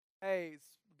Hey, it's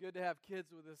good to have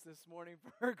kids with us this morning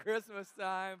for Christmas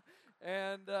time.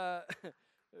 And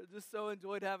just so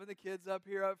enjoyed having the kids up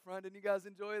here up front. Didn't you guys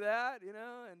enjoy that?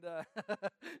 And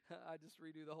I just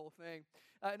redo the whole thing.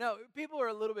 No, people are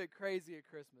a little bit crazy at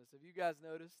Christmas. Have you guys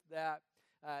noticed that?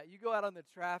 You go out on the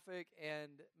traffic and,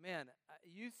 man,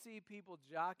 you see people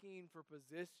jockeying for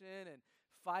position and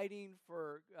fighting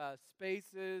for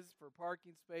spaces, for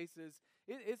parking spaces.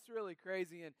 It's really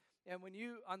crazy. And when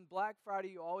you, on Black Friday,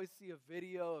 you always see a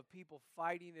video of people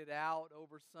fighting it out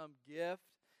over some gift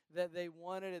that they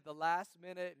wanted at the last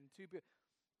minute. And two people.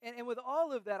 And with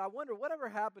all of that, I wonder whatever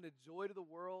happened to Joy to the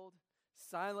World,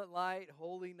 Silent Light,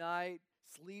 Holy Night,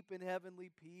 Sleep in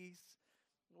Heavenly Peace.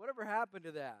 Whatever happened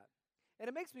to that? And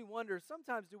it makes me wonder,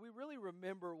 sometimes do we really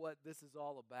remember what this is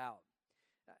all about?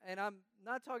 And I'm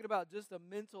not talking about just a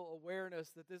mental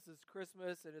awareness that this is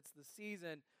Christmas and it's the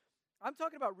season. I'm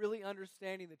talking about really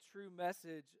understanding the true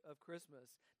message of Christmas.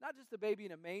 Not just a baby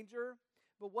in a manger,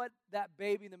 but what that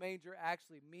baby in the manger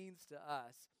actually means to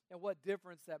us and what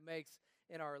difference that makes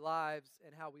in our lives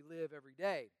and how we live every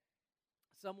day.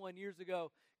 Someone years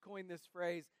ago coined this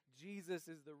phrase, Jesus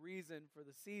is the reason for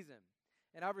the season.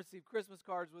 And I've received Christmas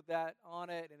cards with that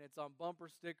on it, and it's on bumper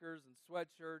stickers and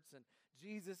sweatshirts, and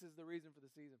Jesus is the reason for the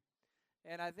season.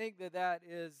 And I think that that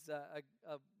is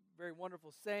a very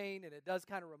wonderful saying, and it does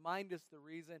kind of remind us the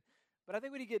reason. But I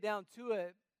think when you get down to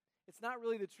it, it's not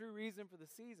really the true reason for the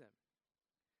season.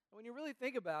 And when you really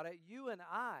think about it, you and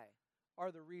I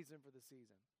are the reason for the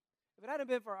season. If it hadn't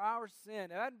been for our sin,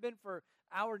 if it hadn't been for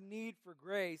our need for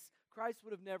grace, Christ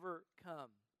would have never come.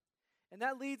 And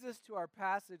that leads us to our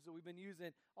passage that we've been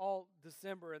using all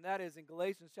December, and that is in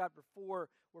Galatians chapter 4,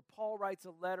 where Paul writes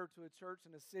a letter to a church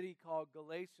in a city called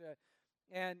Galatia.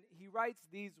 And he writes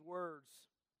these words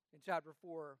in chapter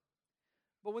 4.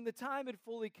 But when the time had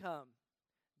fully come,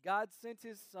 God sent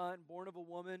his Son, born of a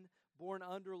woman, born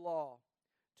under law,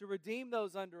 to redeem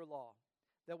those under law,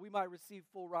 that we might receive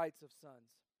full rights of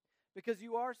sons. Because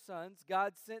you are sons,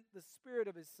 God sent the Spirit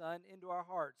of his Son into our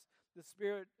hearts, the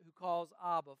Spirit who calls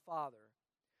Abba, Father.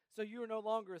 So you are no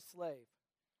longer a slave,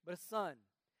 but a son.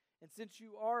 And since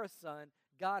you are a son,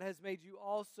 God has made you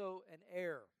also an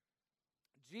heir.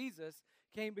 Jesus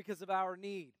came because of our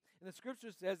need. And the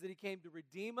scripture says that he came to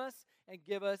redeem us and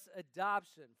give us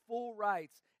adoption, full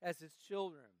rights as his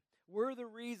children. We're the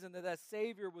reason that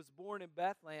Savior was born in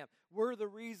Bethlehem. We're the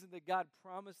reason that God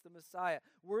promised the Messiah.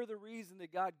 We're the reason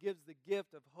that God gives the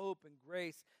gift of hope and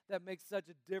grace that makes such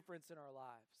a difference in our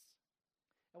lives.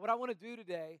 And what I want to do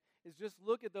today is just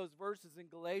look at those verses in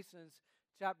Galatians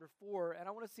chapter 4, and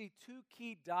I want to see two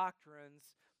key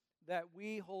doctrines that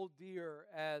we hold dear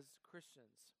as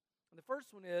Christians. And the first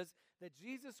one is that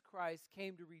Jesus Christ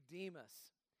came to redeem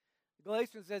us.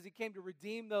 Galatians says he came to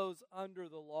redeem those under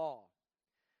the law.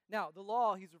 Now, the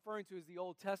law he's referring to is the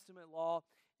Old Testament law,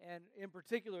 and in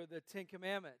particular, the Ten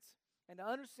Commandments. And to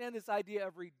understand this idea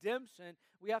of redemption,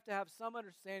 we have to have some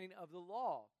understanding of the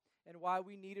law and why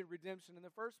we needed redemption in the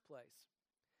first place.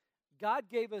 God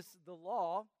gave us the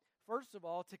law, first of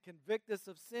all, to convict us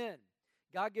of sin.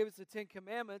 God gave us the Ten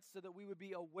Commandments so that we would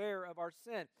be aware of our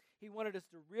sin. He wanted us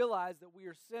to realize that we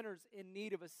are sinners in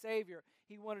need of a Savior.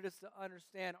 He wanted us to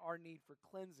understand our need for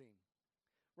cleansing.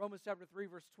 Romans chapter 3,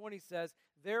 verse 20 says,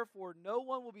 therefore, no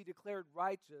one will be declared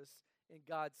righteous in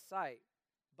God's sight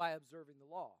by observing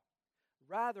the law.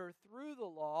 Rather, through the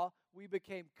law, we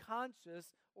became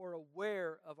conscious or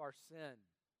aware of our sin.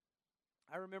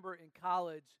 I remember in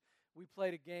college, we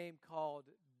played a game called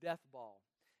Death Ball.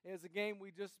 It was a game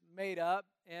we just made up,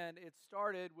 and it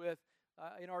started with,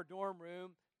 in our dorm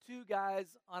room, two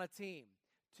guys on a team.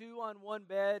 Two on one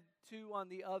bed, two on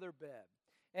the other bed.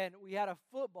 And we had a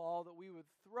football that we would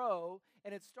throw,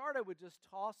 and it started with just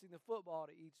tossing the football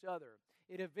to each other.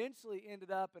 It eventually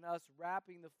ended up in us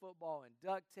wrapping the football in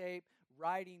duct tape,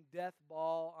 writing death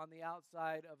ball on the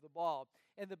outside of the ball.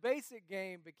 And the basic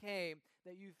game became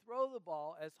that you throw the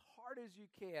ball as hard as you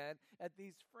can at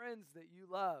these friends that you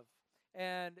love.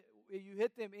 And you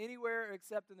hit them anywhere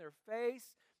except in their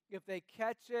face. If they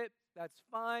catch it, that's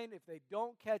fine. If they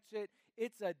don't catch it,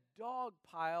 it's a dog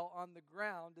pile on the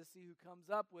ground to see who comes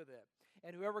up with it.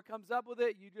 And whoever comes up with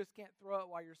it, you just can't throw it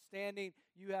while you're standing.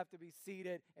 You have to be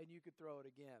seated, and you can throw it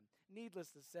again. Needless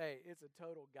to say, it's a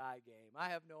total guy game. I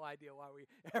have no idea why we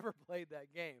ever played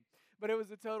that game, but it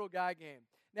was a total guy game.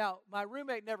 Now, my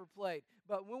roommate never played,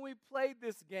 but when we played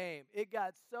this game, it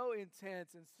got so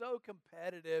intense and so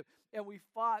competitive, and we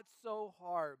fought so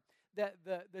hard that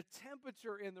the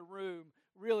temperature in the room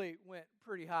really went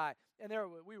pretty high. And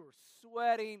we were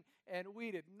sweating, and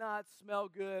we did not smell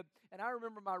good. And I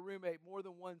remember my roommate more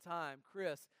than one time,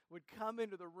 Chris, would come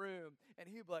into the room, and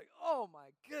he'd be like, "Oh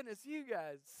my goodness, you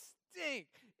guys stink.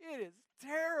 It is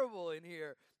terrible in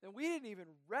here." And we didn't even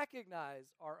recognize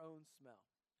our own smell,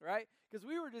 right? Because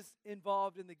we were just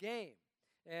involved in the game,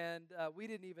 and we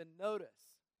didn't even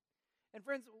notice. And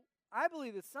friends, I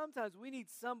believe that sometimes we need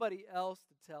somebody else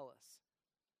to tell us,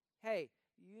 "Hey,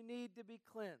 you need to be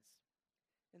cleansed."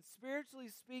 And spiritually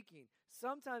speaking,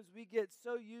 sometimes we get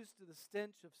so used to the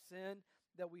stench of sin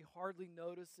that we hardly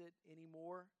notice it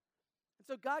anymore. And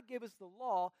so God gave us the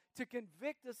law to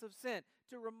convict us of sin,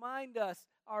 to remind us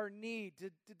our need,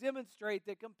 to demonstrate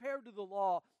that compared to the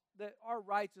law, that our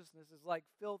righteousness is like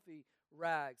filthy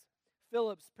rags.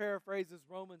 Phillips paraphrases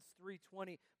Romans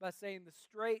 3:20 by saying the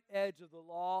straight edge of the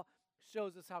law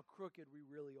shows us how crooked we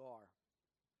really are.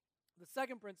 The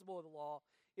second principle of the law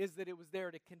is that it was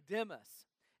there to condemn us.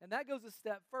 And that goes a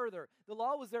step further. The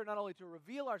law was there not only to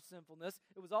reveal our sinfulness,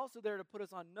 it was also there to put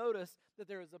us on notice that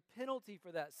there is a penalty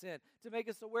for that sin, to make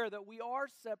us aware that we are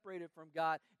separated from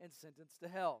God and sentenced to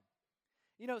hell.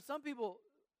 You know, some people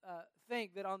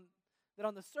think that on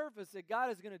the surface that God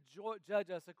is going to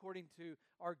judge us according to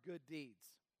our good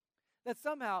deeds. That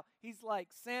somehow he's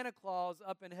like Santa Claus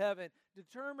up in heaven,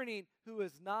 determining who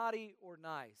is naughty or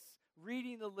nice,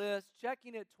 reading the list,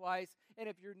 checking it twice, and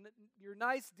if your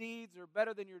nice deeds are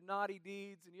better than your naughty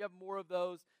deeds, and you have more of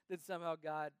those, then somehow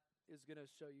God is going to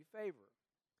show you favor.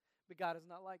 But God is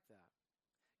not like that.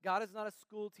 God is not a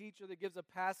school teacher that gives a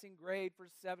passing grade for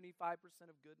 75%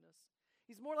 of goodness.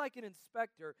 He's more like an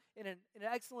inspector in an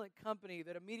excellent company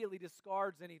that immediately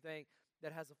discards anything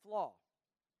that has a flaw.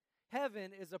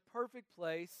 Heaven is a perfect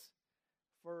place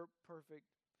for perfect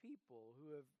people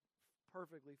who have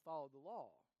perfectly followed the law.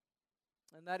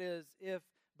 And that is, if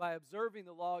by observing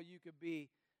the law you could be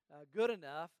good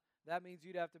enough, that means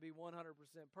you'd have to be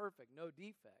 100% perfect, no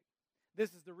defect.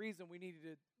 This is the reason we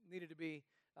needed to be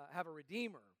have a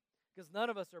redeemer, because none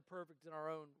of us are perfect in our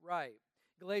own right.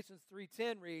 Galatians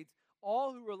 3:10 reads,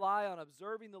 "All who rely on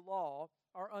observing the law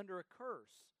are under a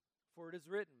curse, for it is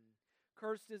written,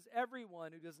 'Cursed is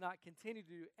everyone who does not continue to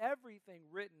do everything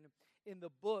written in the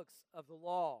books of the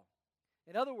law.'"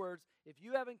 In other words, if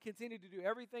you haven't continued to do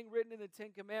everything written in the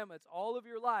Ten Commandments all of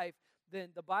your life,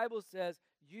 then the Bible says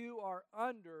you are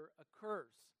under a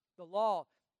curse. The law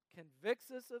convicts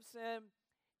us of sin,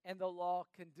 and the law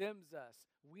condemns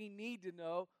us. We need to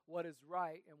know what is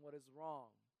right and what is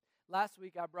wrong. Last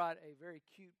week I brought a very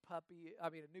cute puppy,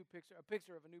 a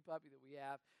picture of a new puppy that we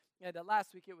have. And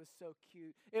last week it was so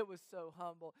cute. It was so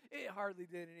humble. It hardly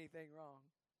did anything wrong.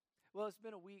 Well, it's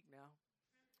been a week now.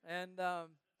 And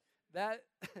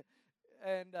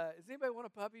does anybody want a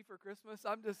puppy for Christmas?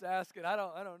 I'm just asking. I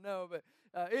don't know, but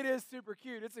it is super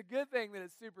cute. It's a good thing that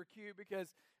it's super cute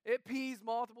because it pees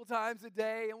multiple times a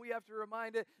day, and we have to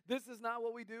remind it, this is not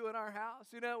what we do in our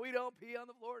house. You know, we don't pee on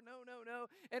the floor. No.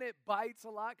 And it bites a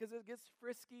lot because it gets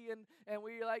frisky, and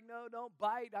we're like, no, don't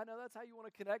bite. I know that's how you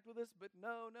want to connect with us, but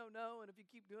no. And if you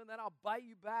keep doing that, I'll bite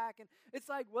you back. And it's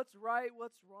like, what's right,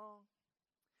 what's wrong?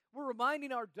 We're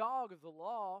reminding our dog of the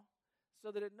law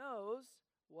so that it knows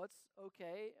what's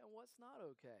okay and what's not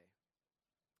okay.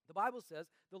 The Bible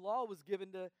says the law was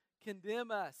given to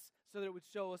condemn us so that it would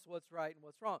show us what's right and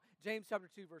what's wrong. James chapter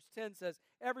 2 verse 10 says,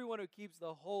 "Everyone who keeps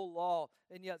the whole law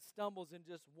and yet stumbles in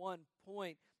just one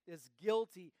point is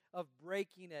guilty of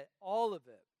breaking it, all of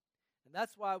it." And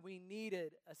that's why we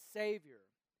needed a Savior.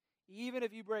 Even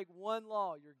if you break one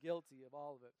law, you're guilty of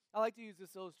all of it. I like to use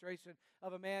this illustration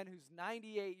of a man who's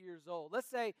 98 years old. Let's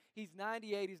say he's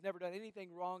 98, he's never done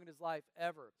anything wrong in his life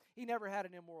ever. He never had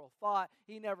an immoral thought.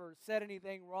 He never said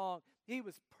anything wrong. He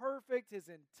was perfect his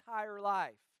entire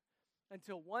life.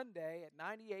 Until one day, at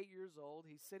 98 years old,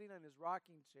 he's sitting in his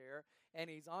rocking chair, and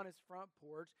he's on his front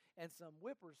porch, and some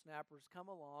whippersnappers come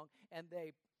along, and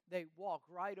they walk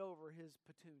right over his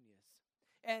petunias.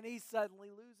 And he suddenly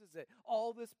loses it.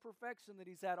 All this perfection that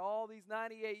he's had all these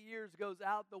 98 years goes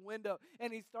out the window,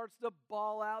 and he starts to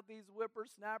bawl out these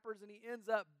whippersnappers, and he ends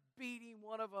up beating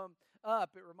one of them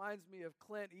up. It reminds me of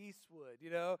Clint Eastwood,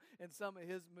 in some of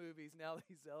his movies now that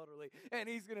he's elderly, and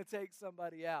he's going to take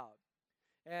somebody out.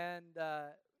 And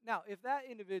now, if that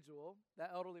individual, that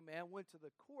elderly man, went to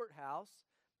the courthouse,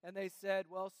 and they said,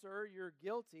 "Well, sir, you're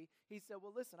guilty," he said,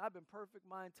 "Well, listen, I've been perfect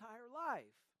my entire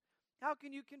life. How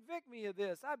can you convict me of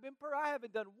this? I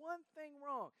haven't done one thing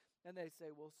wrong." And they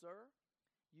say, "Well, sir,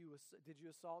 did you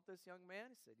assault this young man?"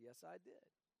 He said, "Yes, I did."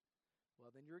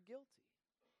 "Well, then you're guilty.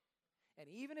 And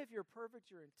even if you're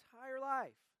perfect your entire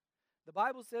life, The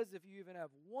Bible says if you even have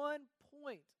one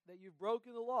point that you've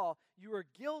broken the law, you are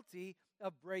guilty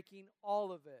of breaking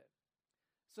all of it.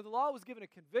 So the law was given to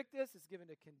convict us, it's given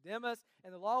to condemn us,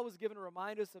 and the law was given to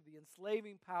remind us of the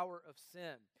enslaving power of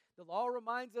sin. The law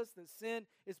reminds us that sin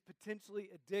is potentially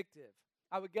addictive.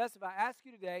 I would guess if I ask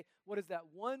you today, what is that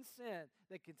one sin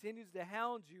that continues to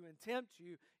hound you and tempt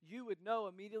you, you would know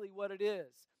immediately what it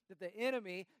is. That the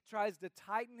enemy tries to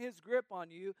tighten his grip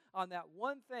on you on that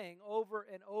one thing over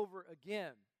and over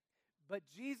again. But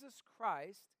Jesus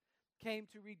Christ came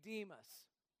to redeem us.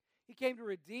 He came to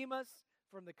redeem us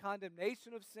from the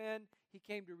condemnation of sin. He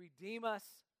came to redeem us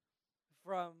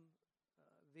from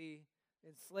the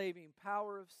enslaving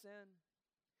power of sin.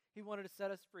 He wanted to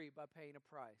set us free by paying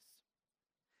a price.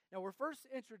 Now, we're first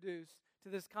introduced to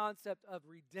this concept of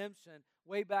redemption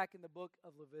way back in the book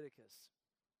of Leviticus.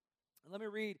 And let me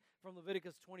read from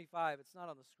Leviticus 25. It's not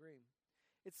on the screen.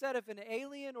 It said, if an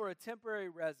alien or a temporary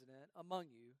resident among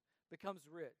you becomes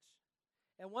rich,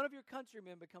 and one of your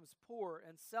countrymen becomes poor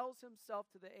and sells himself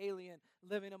to the alien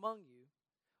living among you,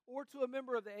 or to a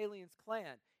member of the alien's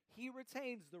clan, he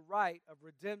retains the right of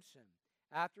redemption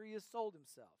after he has sold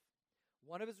himself.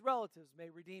 One of his relatives may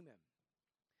redeem him.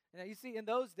 Now, you see, in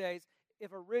those days,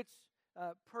 if a rich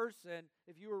person,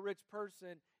 if you were a rich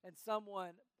person and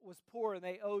someone was poor and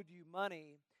they owed you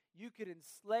money, you could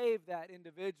enslave that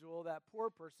individual, that poor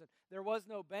person. There was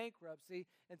no bankruptcy,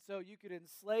 and so you could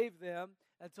enslave them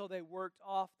until they worked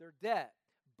off their debt.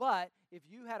 But if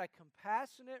you had a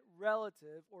compassionate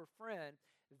relative or friend,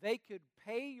 they could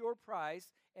pay your price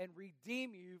and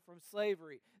redeem you from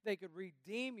slavery. They could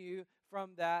redeem you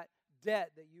from that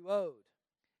debt that you owed.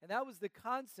 And that was the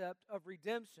concept of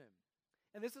redemption.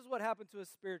 And this is what happened to us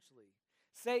spiritually.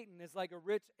 Satan is like a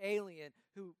rich alien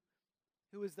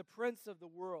who is the prince of the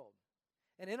world.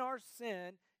 And in our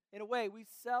sin, in a way, we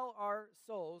sell our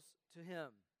souls to him.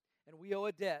 And we owe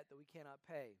a debt that we cannot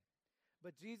pay.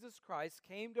 But Jesus Christ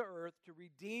came to earth to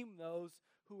redeem those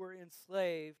who were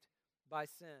enslaved by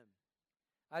sin.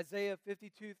 Isaiah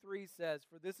 52:3 says,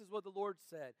 for this is what the Lord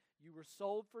said, you were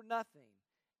sold for nothing,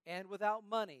 and without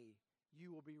money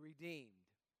you will be redeemed.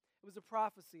 It was a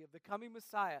prophecy of the coming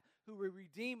Messiah who would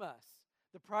redeem us.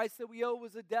 The price that we owe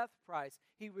was a death price.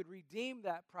 He would redeem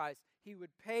that price. He would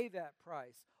pay that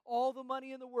price. All the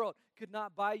money in the world could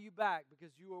not buy you back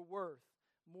because you are worth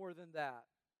more than that.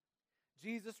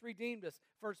 Jesus redeemed us.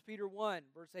 1 Peter 1,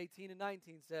 verse 18 and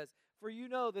 19 says, for you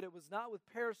know that it was not with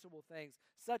perishable things,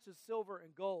 such as silver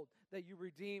and gold, that you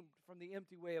redeemed from the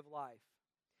empty way of life,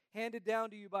 handed down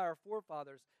to you by our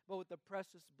forefathers, but with the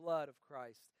precious blood of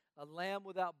Christ, a lamb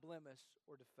without blemish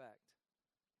or defect.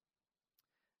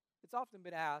 It's often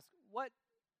been asked, what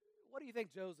do you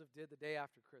think Joseph did the day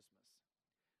after Christmas?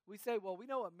 We say, well, we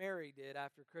know what Mary did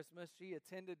after Christmas. She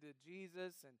attended to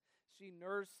Jesus, and she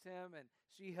nursed him, and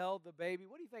she held the baby.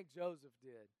 What do you think Joseph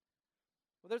did?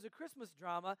 Well, there's a Christmas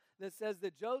drama that says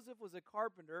that Joseph was a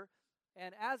carpenter,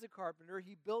 and as a carpenter,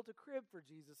 he built a crib for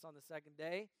Jesus on the second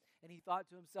day, and he thought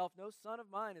to himself, no son of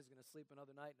mine is going to sleep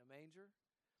another night in a manger.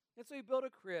 And so he built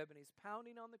a crib, and he's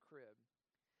pounding on the crib.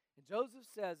 And Joseph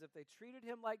says, if they treated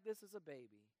him like this as a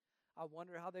baby, I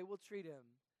wonder how they will treat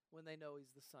him when they know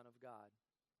he's the Son of God.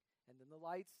 And then the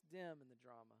lights dim in the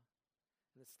drama,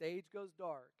 and the stage goes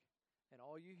dark, and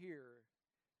all you hear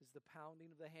is the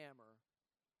pounding of the hammer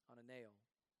on a nail.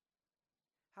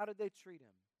 How did they treat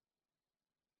him?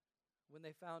 When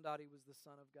they found out he was the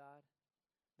Son of God,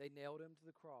 they nailed him to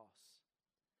the cross.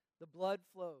 The blood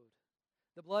flowed.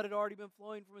 The blood had already been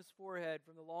flowing from his forehead,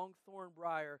 from the long thorn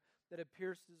briar that had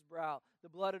pierced his brow. The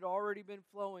blood had already been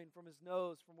flowing from his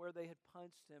nose, from where they had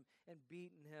punched him and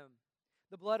beaten him.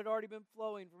 The blood had already been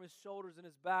flowing from his shoulders and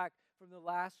his back, from the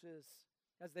lashes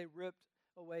as they ripped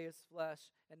away his flesh.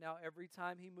 And now every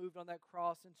time he moved on that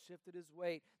cross and shifted his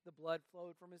weight, the blood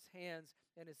flowed from his hands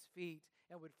and his feet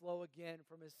and would flow again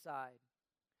from his side.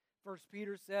 1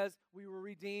 Peter says we were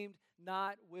redeemed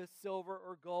not with silver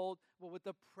or gold, but with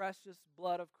the precious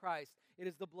blood of Christ. It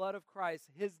is the blood of Christ,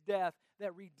 his death,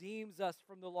 that redeems us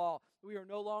from the law. We are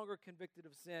no longer convicted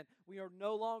of sin. We are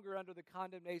no longer under the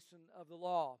condemnation of the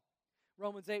law.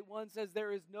 Romans 8:1 says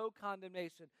there is no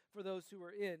condemnation for those who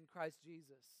are in Christ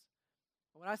Jesus.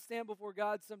 When I stand before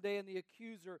God someday and the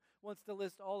accuser wants to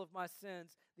list all of my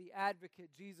sins, the advocate,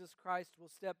 Jesus Christ, will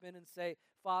step in and say,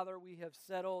 Father, we have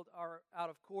settled our out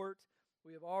of court.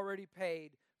 We have already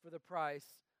paid for the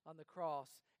price on the cross.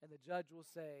 And the judge will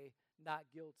say, not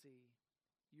guilty.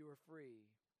 You are free.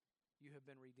 You have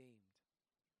been redeemed.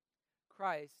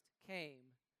 Christ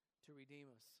came to redeem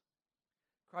us.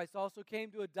 Christ also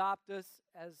came to adopt us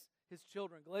as his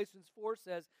children. Galatians 4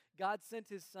 says, God sent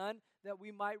his Son that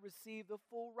we might receive the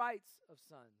full rights of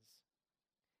sons.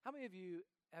 How many of you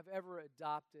have ever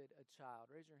adopted a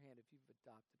child? Raise your hand if you've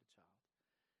adopted a child.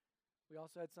 We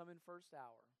also had some in First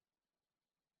Hour.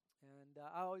 And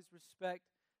I always respect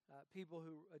people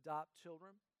who adopt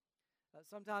children.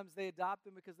 Sometimes they adopt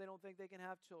them because they don't think they can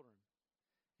have children.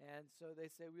 And so they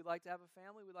say, we'd like to have a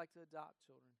family, we'd like to adopt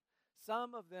children.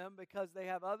 Some of them, because they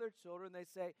have other children, they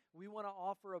say, we want to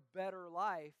offer a better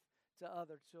life to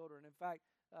other children. In fact,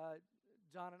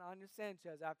 John and Anya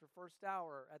Sanchez, after First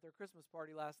Hour at their Christmas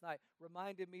party last night,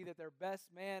 reminded me that their best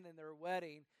man in their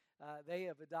wedding, they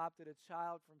have adopted a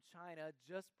child from China,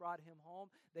 just brought him home.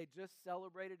 They just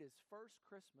celebrated his first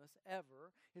Christmas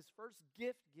ever, his first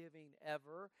gift giving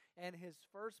ever, and his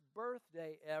first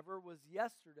birthday ever was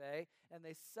yesterday, and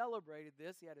they celebrated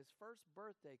this. He had his first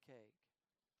birthday cake.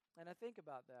 And I think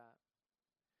about that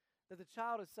the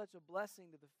child is such a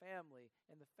blessing to the family,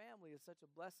 and the family is such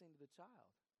a blessing to the child.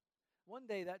 One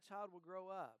day that child will grow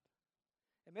up,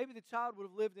 and maybe the child would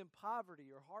have lived in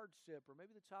poverty or hardship, or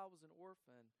maybe the child was an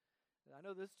orphan. And I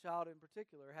know this child in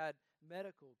particular had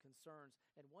medical concerns,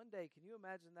 and one day, can you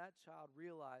imagine that child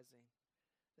realizing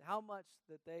how much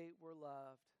that they were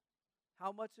loved,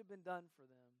 how much had been done for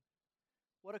them,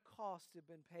 what a cost had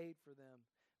been paid for them,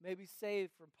 maybe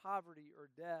saved from poverty or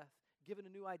death, given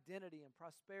a new identity and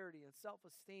prosperity and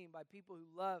self-esteem by people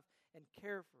who love and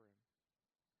care for him.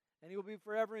 And he will be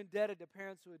forever indebted to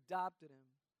parents who adopted him.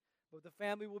 But the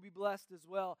family will be blessed as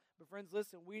well. But friends,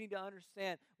 listen, we need to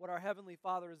understand what our Heavenly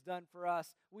Father has done for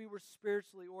us. We were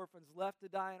spiritually orphans, left to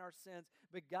die in our sins,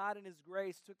 but God in His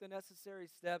grace took the necessary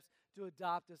steps to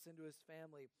adopt us into His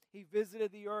family. He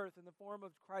visited the earth in the form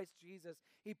of Christ Jesus.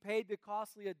 He paid the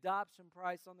costly adoption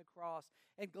price on the cross.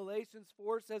 And Galatians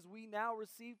 4 says we now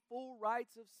receive full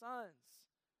rights of sons.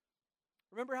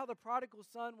 Remember how the prodigal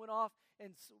son went off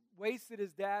and wasted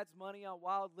his dad's money on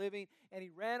wild living, and he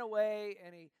ran away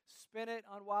and he spent it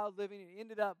on wild living, and he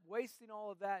ended up wasting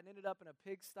all of that and ended up in a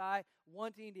pigsty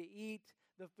wanting to eat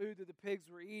the food that the pigs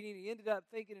were eating. He ended up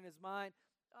thinking in his mind,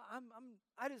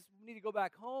 I just need to go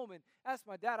back home and ask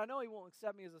my dad. I know he won't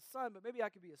accept me as a son, but maybe I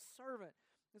could be a servant.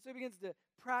 And so he begins to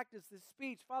practice this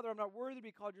speech. Father, I'm not worthy to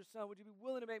be called your son. Would you be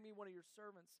willing to make me one of your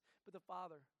servants? But the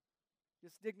father,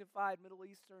 this dignified Middle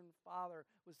Eastern father,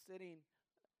 was sitting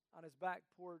on his back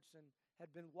porch and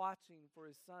had been watching for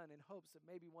his son in hopes that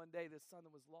maybe one day this son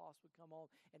that was lost would come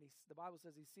home. And the Bible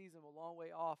says he sees him a long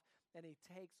way off, and he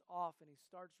takes off and he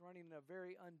starts running in a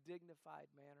very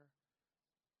undignified manner.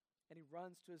 And he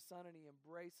runs to his son and he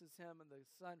embraces him, and the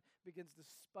son begins to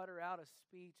sputter out a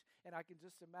speech. And I can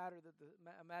just imagine that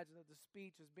the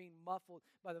speech is being muffled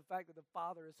by the fact that the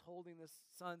father is holding this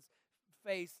son's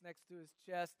face next to his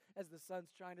chest as the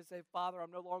son's trying to say, Father,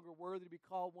 I'm no longer worthy to be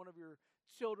called one of your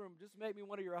children. Just make me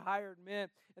one of your hired men.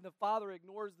 And the father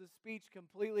ignores the speech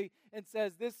completely and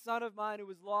says, this son of mine who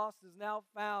was lost is now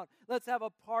found. Let's have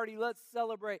a party. Let's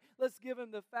celebrate. Let's give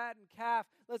him the fattened calf.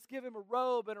 Let's give him a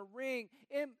robe and a ring,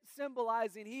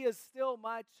 symbolizing he is still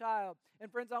my child.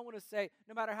 And friends, I want to say,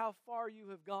 no matter how far you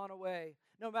have gone away,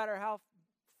 no matter how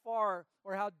far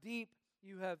or how deep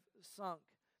you have sunk,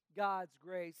 God's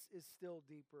grace is still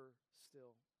deeper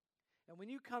still. And when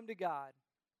you come to God,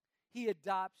 He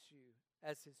adopts you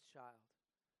as His child.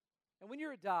 And when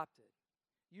you're adopted,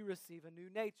 you receive a new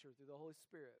nature through the Holy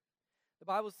Spirit. The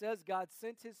Bible says God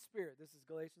sent His Spirit, this is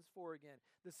Galatians 4 again,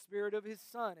 the Spirit of His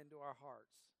Son into our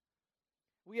hearts.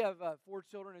 We have 4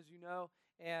 children, as you know,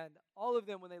 and all of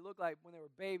them, when they when they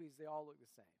were babies, they all look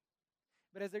the same.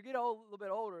 But as they get a little bit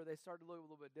older, they start to look a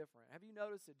little bit different. Have you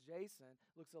noticed that Jason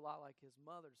looks a lot like his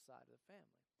mother's side of the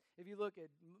family? If you look at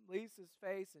Lisa's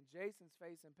face and Jason's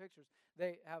face in pictures,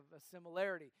 they have a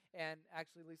similarity. And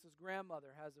actually, Lisa's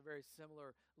grandmother has a very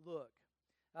similar look.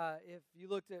 If you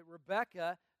looked at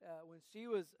Rebecca, when she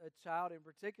was a child in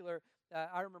particular,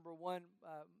 I remember one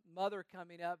mother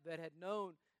coming up that had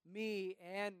known me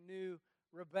and knew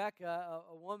Rebecca,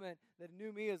 a woman that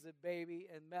knew me as a baby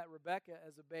and met Rebecca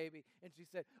as a baby. And she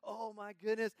said, oh my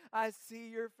goodness, I see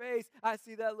your face. I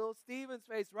see that little Stephen's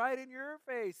face right in your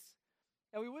face.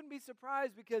 And we wouldn't be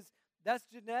surprised because that's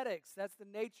genetics. That's the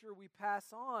nature we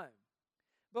pass on.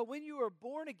 But when you are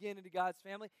born again into God's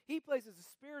family, He places a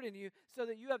Spirit in you so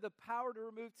that you have the power to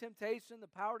remove temptation, the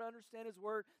power to understand His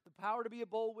Word, the power to be a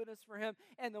bold witness for Him.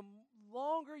 And the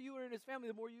longer you are in His family,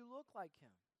 the more you look like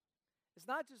Him. It's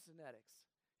not just genetics.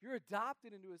 You're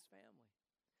adopted into His family.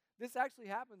 This actually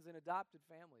happens in adopted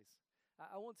families.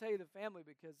 I won't tell you the family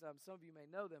because some of you may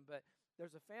know them, but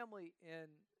there's a family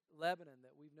in Lebanon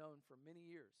that we've known for many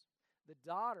years. The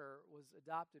daughter was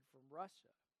adopted from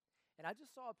Russia. And I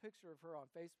just saw a picture of her on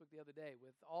Facebook the other day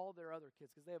with all their other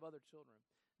kids, because they have other children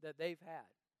that they've had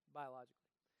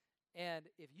biologically. And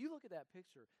if you look at that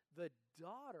picture, the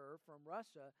daughter from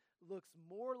Russia looks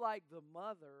more like the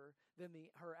mother than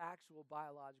her actual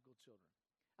biological children.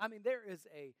 I mean, there is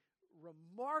a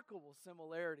remarkable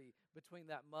similarity between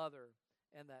that mother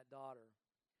and that daughter.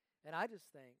 And I just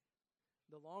think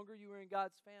the longer you are in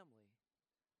God's family,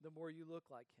 the more you look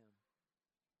like him.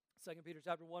 2 Peter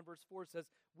chapter 1, verse 4 says,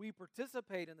 we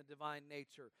participate in the divine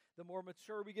nature. The more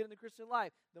mature we get in the Christian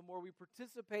life, the more we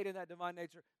participate in that divine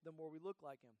nature, the more we look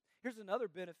like him. Here's another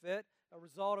benefit, a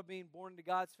result of being born into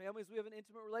God's family, is we have an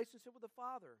intimate relationship with the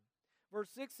Father. Verse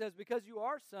 6 says, because you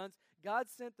are sons, God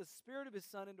sent the Spirit of his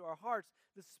Son into our hearts,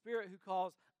 the Spirit who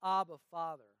calls Abba,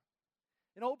 Father.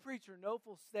 An old preacher,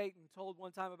 Nofel Staten, told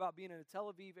one time about being in a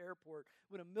Tel Aviv airport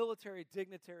when a military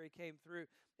dignitary came through,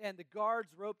 and the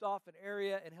guards roped off an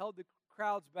area and held the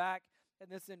crowds back, and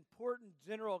this important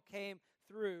general came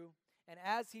through, and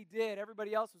as he did,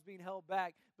 everybody else was being held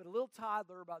back, but a little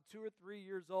toddler, about 2 or 3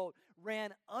 years old, ran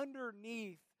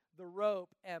underneath the rope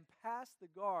and past the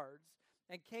guards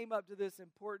and came up to this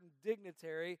important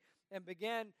dignitary and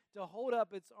began to hold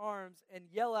up its arms and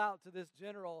yell out to this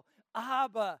general,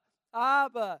 Abba,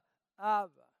 Abba, Abba.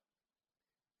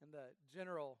 And the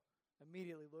general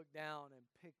immediately looked down and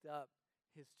picked up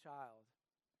his child,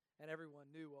 and everyone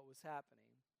knew what was happening.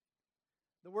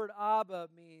 The word Abba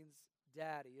means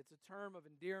daddy. It's a term of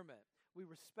endearment. We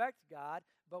respect God,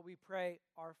 but we pray,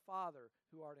 our Father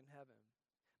who art in heaven.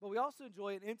 But we also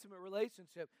enjoy an intimate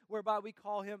relationship whereby we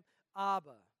call him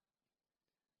Abba,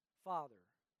 Father,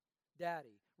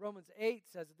 Daddy. Romans 8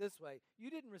 says it this way, you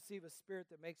didn't receive a spirit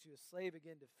that makes you a slave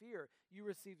again to fear. You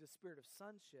received a spirit of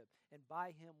sonship, and by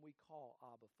him we call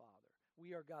Abba, Father.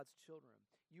 We are God's children.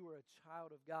 You are a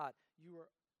child of God. You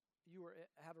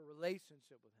have a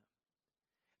relationship with him.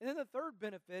 And then the third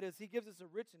benefit is he gives us a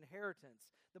rich inheritance.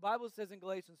 The Bible says in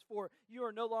Galatians 4, you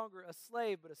are no longer a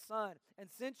slave but a son. And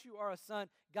since you are a son,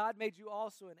 God made you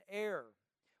also an heir.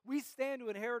 We stand to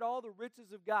inherit all the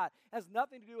riches of God. It has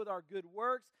nothing to do with our good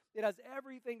works. It has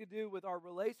everything to do with our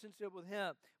relationship with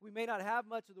him. We may not have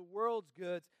much of the world's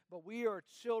goods, but we are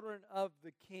children of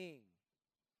the King.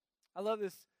 I love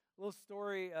this little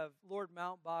story of Lord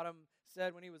Mountbatten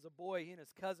said when he was a boy, he and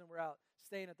his cousin were out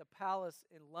staying at the palace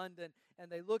in London, and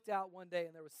they looked out one day,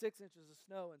 and there was 6 inches of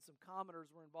snow, and some commoners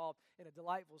were involved in a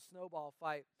delightful snowball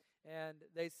fight. And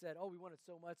they said, oh, we wanted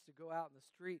so much to go out in the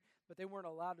street, but they weren't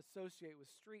allowed to associate with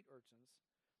street urchins.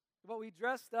 But we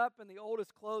dressed up in the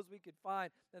oldest clothes we could find,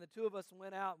 and the two of us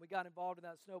went out, and we got involved in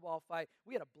that snowball fight.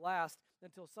 We had a blast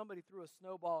until somebody threw a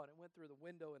snowball, and it went through the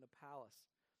window in the palace.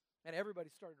 And everybody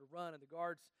started to run, and the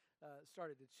guards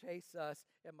started to chase us,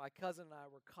 and my cousin and I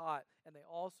were caught, and they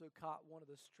also caught one of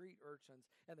the street urchins,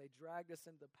 and they dragged us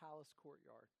into the palace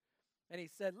courtyard. And he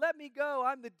said, let me go,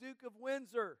 I'm the Duke of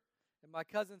Windsor. And my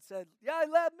cousin said, yeah,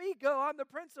 let me go, I'm the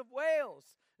Prince of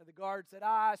Wales. And the guard said,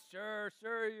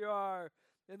 sure you are.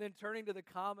 And then turning to the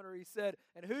commoner, he said,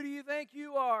 and who do you think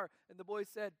you are? And the boy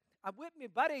said, I'm with me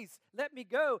buddies, let me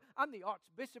go, I'm the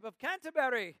Archbishop of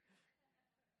Canterbury.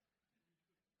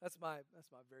 That's my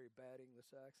very bad English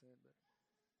accent. But,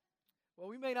 well,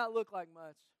 we may not look like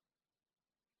much,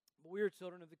 but we are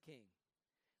children of the King.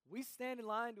 We stand in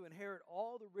line to inherit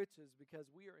all the riches because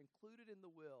we are included in the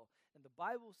will. And the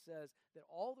Bible says that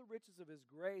all the riches of his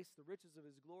grace, the riches of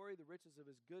his glory, the riches of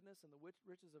his goodness, and the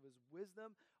riches of his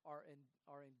wisdom are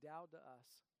endowed to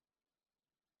us.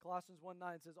 Colossians 1:9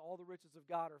 says all the riches of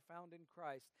God are found in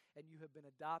Christ, and you have been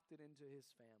adopted into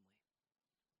his family.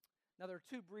 Now, there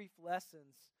are 2 brief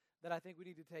lessons that I think we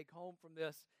need to take home from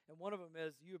this, and one of them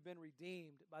is you have been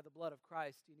redeemed by the blood of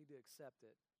Christ. You need to accept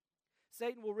it.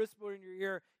 Satan will whisper in your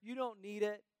ear, you don't need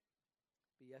it,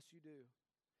 but yes, you do.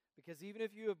 Because even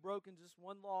if you have broken just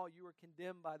one law, you are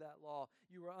condemned by that law.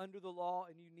 You are under the law,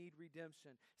 and you need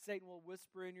redemption. Satan will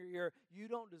whisper in your ear, you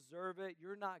don't deserve it,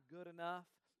 you're not good enough,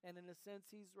 and in a sense,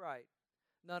 he's right.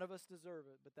 None of us deserve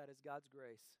it, but that is God's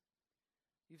grace.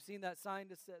 You've seen that sign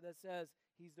that says,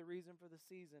 he's the reason for the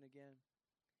season again.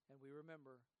 And we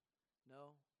remember,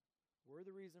 no, we're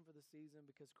the reason for the season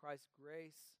because Christ's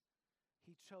grace,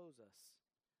 he chose us.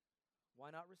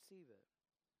 Why not receive it?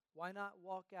 Why not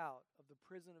walk out of the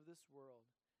prison of this world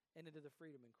and into the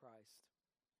freedom in Christ?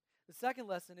 The second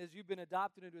lesson is you've been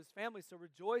adopted into his family, so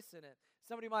rejoice in it.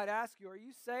 Somebody might ask you, are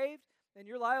you saved? And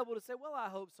you're liable to say, well, I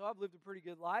hope so. I've lived a pretty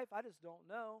good life. I just don't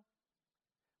know.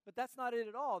 But that's not it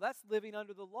at all. That's living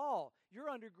under the law. You're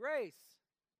under grace.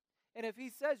 And if he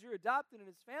says you're adopted in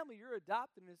his family, you're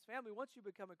adopted in his family. Once you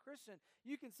become a Christian,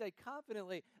 you can say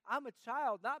confidently, I'm a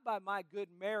child not by my good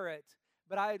merit,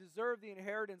 but I deserve the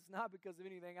inheritance not because of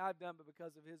anything I've done, but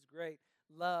because of his great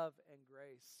love and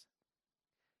grace.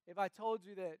 If I told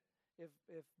you that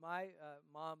if my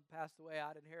mom passed away,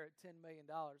 I'd inherit $10 million,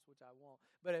 which I won't.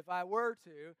 But if I were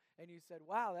to, and you said,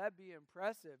 wow, that'd be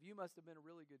impressive, you must have been a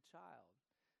really good child.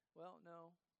 Well,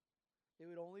 no, it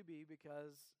would only be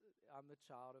because I'm the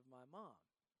child of my mom.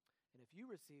 And if you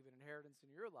receive an inheritance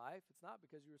in your life, it's not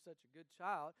because you were such a good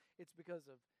child, it's because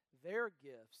of their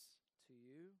gifts to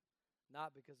you,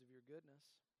 not because of your goodness.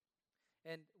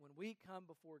 And when we come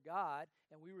before God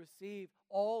and we receive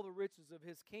all the riches of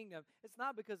His kingdom, it's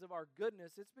not because of our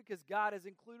goodness, it's because God has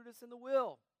included us in the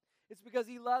will. It's because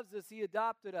He loves us, He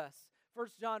adopted us. 1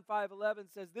 John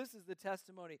 5:11 says, this is the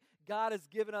testimony. God has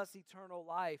given us eternal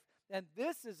life, and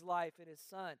this is life in His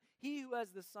Son. He who has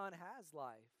the Son has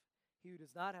life. He who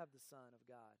does not have the Son of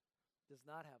God does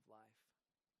not have life.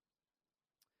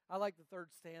 I like the third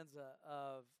stanza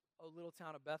of O Little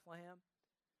Town of Bethlehem.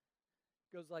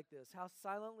 It goes like this: how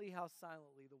silently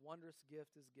the wondrous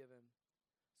gift is given.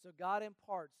 So God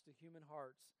imparts to human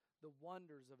hearts the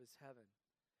wonders of His heaven.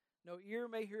 No ear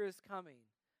may hear His coming,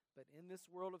 but in this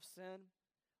world of sin,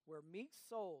 where meek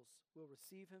souls will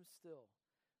receive Him still,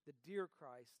 the dear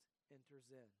Christ enters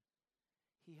in.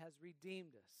 He has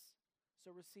redeemed us,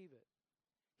 so receive it.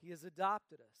 He has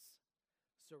adopted us,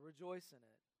 so rejoice in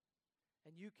it.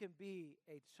 And you can be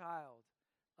a child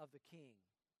of the King.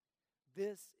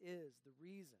 This is the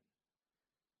reason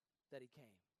that He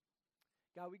came.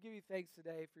 God, we give You thanks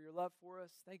today for Your love for us.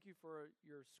 Thank You for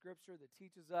Your scripture that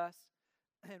teaches us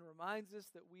and reminds us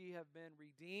that we have been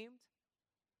redeemed.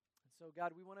 And so,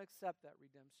 God, we want to accept that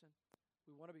redemption.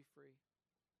 We want to be free.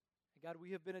 And God,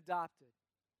 we have been adopted.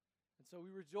 And so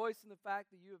we rejoice in the fact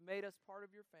that You have made us part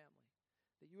of Your family,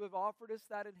 that You have offered us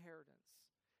that inheritance.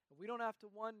 And we don't have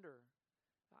to wonder,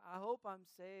 I hope I'm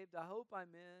saved, I hope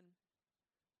I'm in.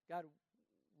 God,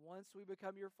 once we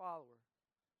become Your follower,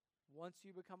 once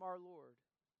You become our Lord,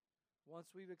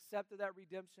 once we've accepted that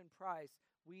redemption price,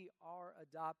 we are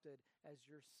adopted as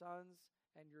Your sons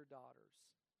and Your daughters.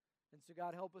 And so,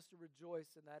 God, help us to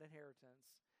rejoice in that inheritance.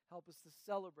 Help us to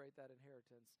celebrate that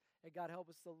inheritance. And God, help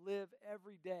us to live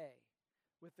every day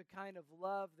with the kind of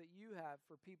love that You have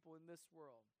for people in this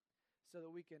world, so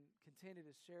that we can continue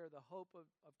to share the hope of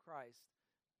Christ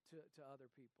to other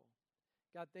people.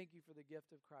 God, thank You for the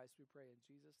gift of Christ. We pray in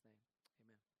Jesus' name.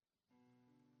 Amen.